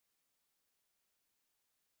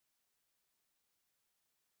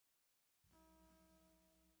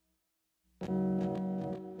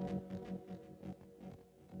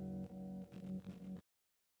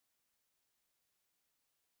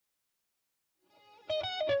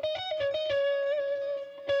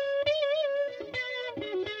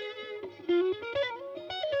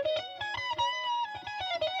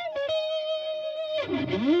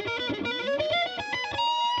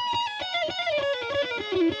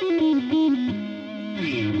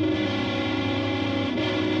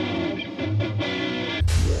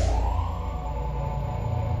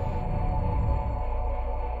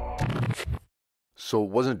So it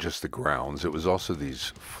wasn't just the grounds, it was also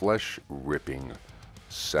these flesh-ripping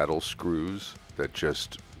saddle screws that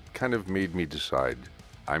just kind of made me decide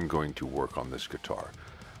I'm going to work on this guitar.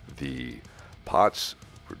 The pots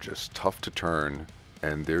were just tough to turn,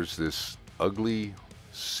 and there's this ugly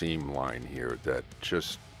seam line here that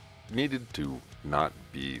just needed to not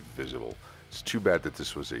be visible. It's too bad that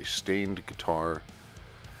this was a stained guitar,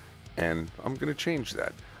 and I'm going to change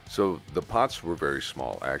that. So the pots were very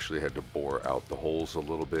small. I actually had to bore out the holes a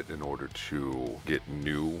little bit in order to get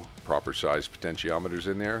new proper size potentiometers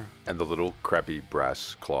in there. And the little crappy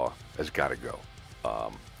brass claw has got to go.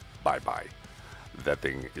 Bye-bye. That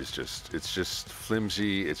thing is it's just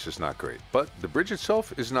flimsy. It's just not great. But the bridge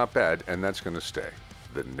itself is not bad, and that's going to stay.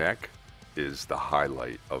 The neck is the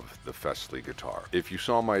highlight of the Fesley guitar. If you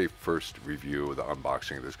saw my first review, the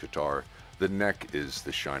unboxing of this guitar, the neck is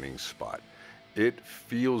the shining spot. It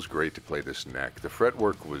feels great to play this neck. The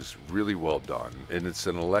fretwork was really well done, and it's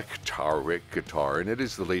an electric guitar, and it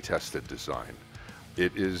is the latest design.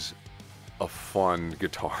 It is a fun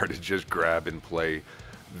guitar to just grab and play.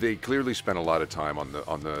 They clearly spent a lot of time on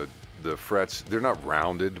the frets. They're not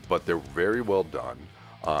rounded, but they're very well done.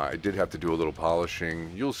 I did have to do a little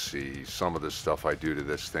polishing. You'll see some of the stuff I do to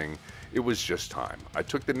this thing. It was just time. I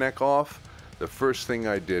took the neck off. The first thing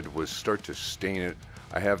I did was start to stain it.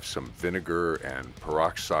 I have some vinegar and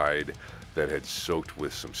peroxide that had soaked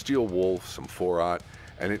with some steel wool, some 4-aught,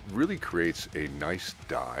 and it really creates a nice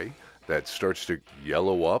dye that starts to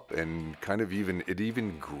yellow up and kind of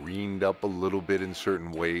even greened up a little bit in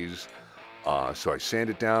certain ways. So I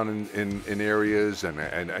sanded it down in areas, and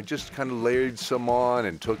I just kind of layered some on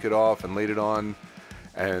and took it off and laid it on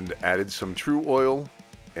and added some true oil,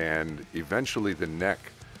 and eventually the neck,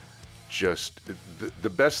 just the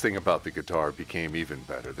best thing about the guitar became even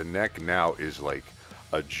better. The neck now is like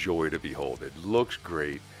a joy to behold. It looks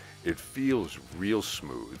great. It feels real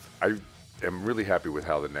smooth. I am really happy with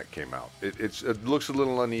how the neck came out. It looks a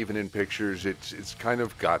little uneven in pictures. It's kind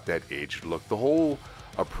of got that aged look. The whole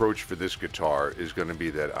approach for this guitar is going to be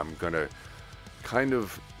that I'm going to kind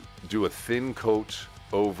of do a thin coat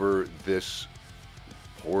over this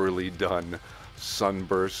poorly done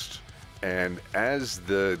sunburst, and as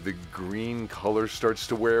the green color starts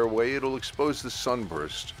to wear away, it'll expose the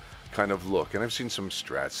sunburst kind of look. And I've seen some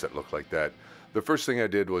Strats that look like that. The first thing I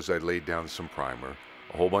did was I laid down some primer,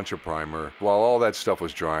 a whole bunch of primer. While all that stuff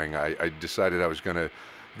was drying, I decided I was going to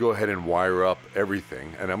go ahead and wire up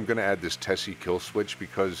everything, and I'm going to add this Tessie kill switch,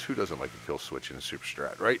 because who doesn't like a kill switch in a Super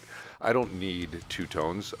Strat, right? I don't need two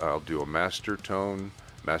tones. I'll do a master tone,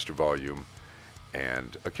 master volume,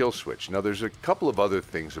 and a kill switch. Now there's a couple of other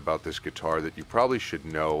things about this guitar that you probably should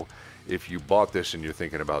know if you bought this and you're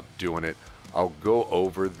thinking about doing it. I'll go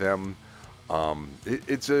over them.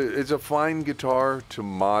 It's a fine guitar to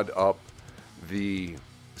mod up. The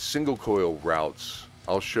single coil routes,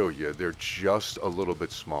 I'll show you, they're just a little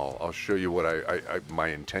bit small. I'll show you what my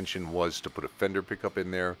intention was to put a Fender pickup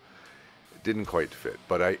in there. It didn't quite fit,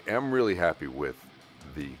 but I am really happy with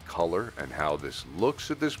the color and how this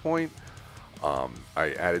looks at this point.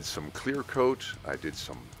 I added some clear coat, I did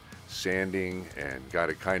some sanding and got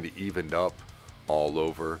it kind of evened up all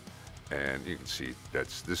over, and you can see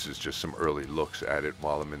this is just some early looks at it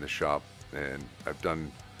while I'm in the shop, and I've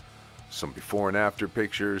done some before and after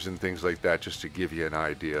pictures and things like that just to give you an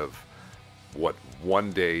idea of what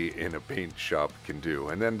one day in a paint shop can do.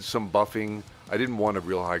 And then some buffing. I didn't want a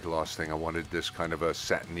real high gloss thing. I wanted this kind of a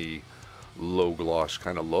satiny low gloss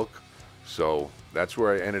kind of look, so that's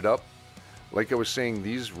where I ended up. Like I was saying,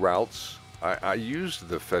 these routes, I used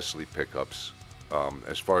the Fesley pickups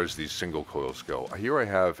as far as these single coils go. Here I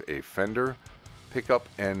have a Fender pickup,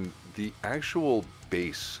 and the actual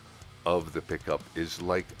base of the pickup is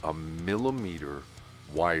like a millimeter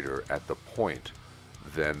wider at the point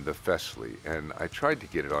than the Fesley. And I tried to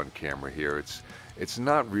get it on camera here. It's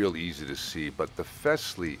not real easy to see, but the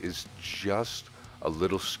Fesley is just a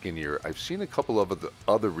little skinnier. I've seen a couple of the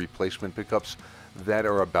other replacement pickups that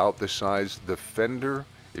are about the size. The Fender,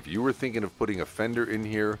 if you were thinking of putting a Fender in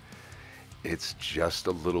here, it's just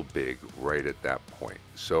a little big right at that point.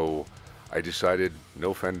 So I decided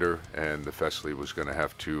no fender, and the Fesley was going to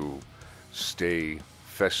have to stay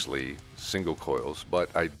Fesley single coils,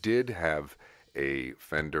 but I did have a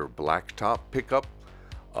Fender blacktop pickup,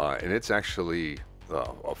 and it's actually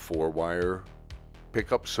a 4-wire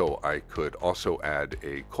pickup, so I could also add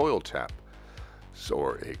a coil tap,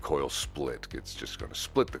 or a coil split. It's just going to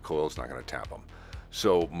split the coils, not going to tap them.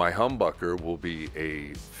 So my humbucker will be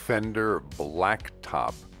a Fender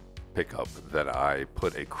blacktop pickup that I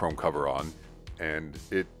put a chrome cover on, and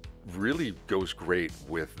it really goes great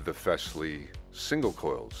with the Fesley single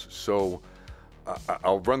coils. So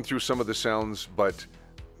I'll run through some of the sounds, but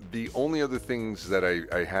the only other things that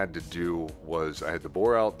I had to do was I had to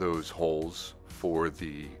bore out those holes for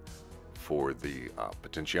the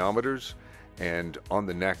potentiometers, and on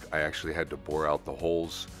the neck I actually had to bore out the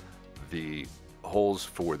holes. The holes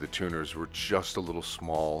for the tuners were just a little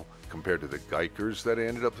small compared to the Geikers that I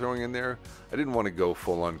ended up throwing in there. I didn't want to go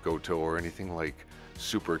full on Goto or anything like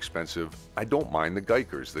super expensive. I don't mind the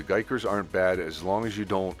Geikers. The Geikers aren't bad as long as you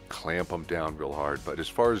don't clamp them down real hard, but as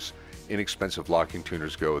far as inexpensive locking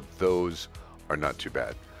tuners go, those are not too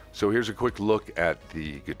bad. So here's a quick look at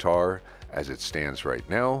the guitar as it stands right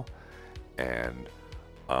now, and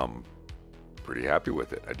I'm pretty happy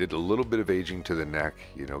with it. I did a little bit of aging to the neck,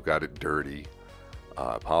 you know, got it dirty,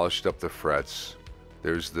 polished up the frets.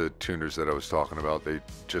 There's the tuners that I was talking about. They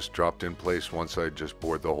just dropped in place once I just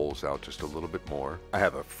bored the holes out just a little bit more. I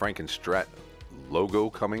have a Frankenstrat logo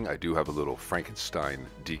coming. I do have a little Frankenstein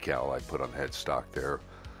decal I put on the headstock there.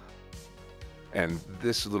 And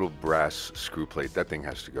this little brass screw plate, that thing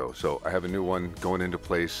has to go. So I have a new one going into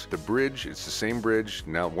place. The bridge, it's the same bridge.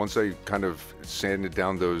 Now, once I kind of sanded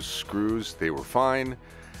down those screws, they were fine.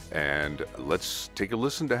 And let's take a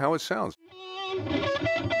listen to how it sounds.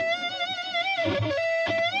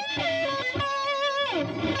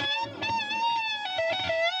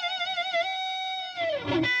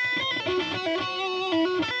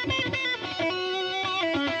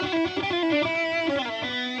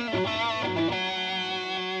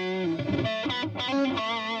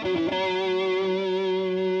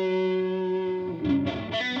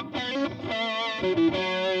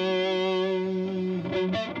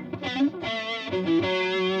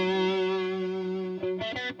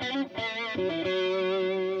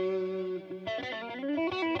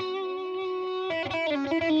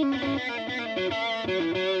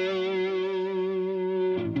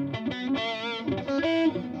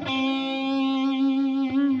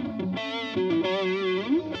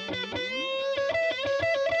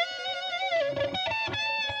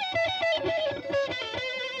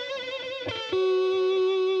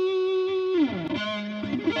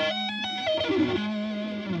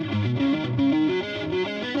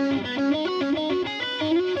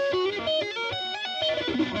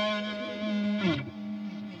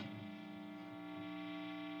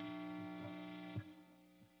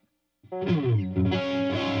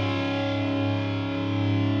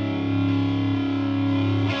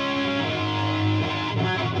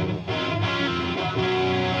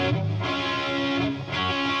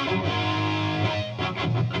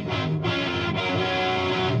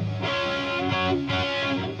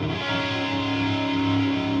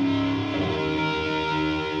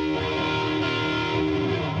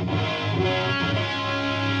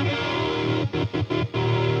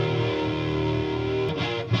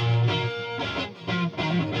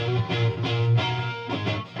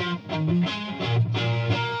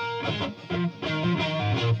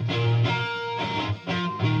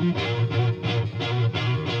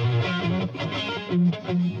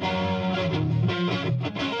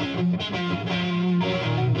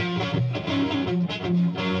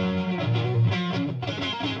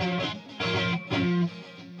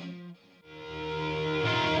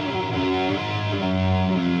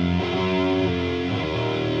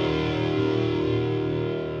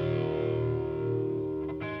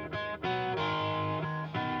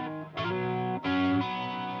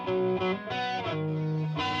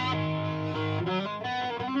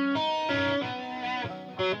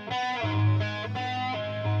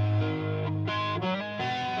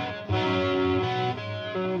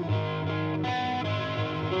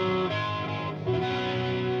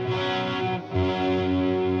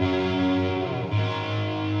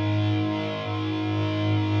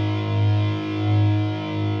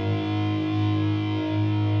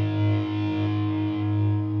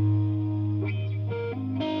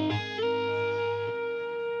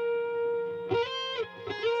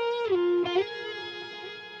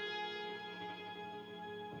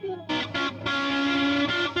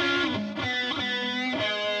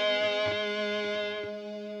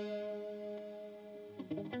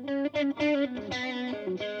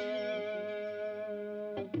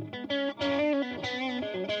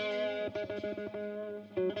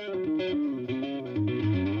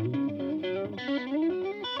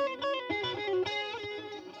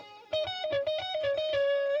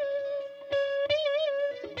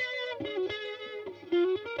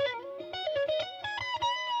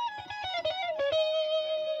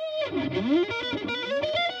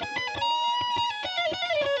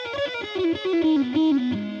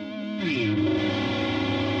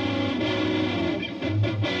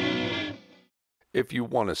 If you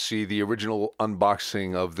want to see the original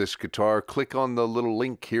unboxing of this guitar, click on the little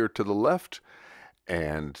link here to the left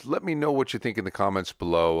and let me know what you think in the comments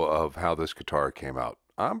below of how this guitar came out.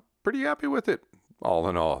 I'm pretty happy with it, all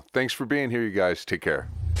in all. Thanks for being here, you guys. Take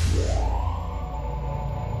care.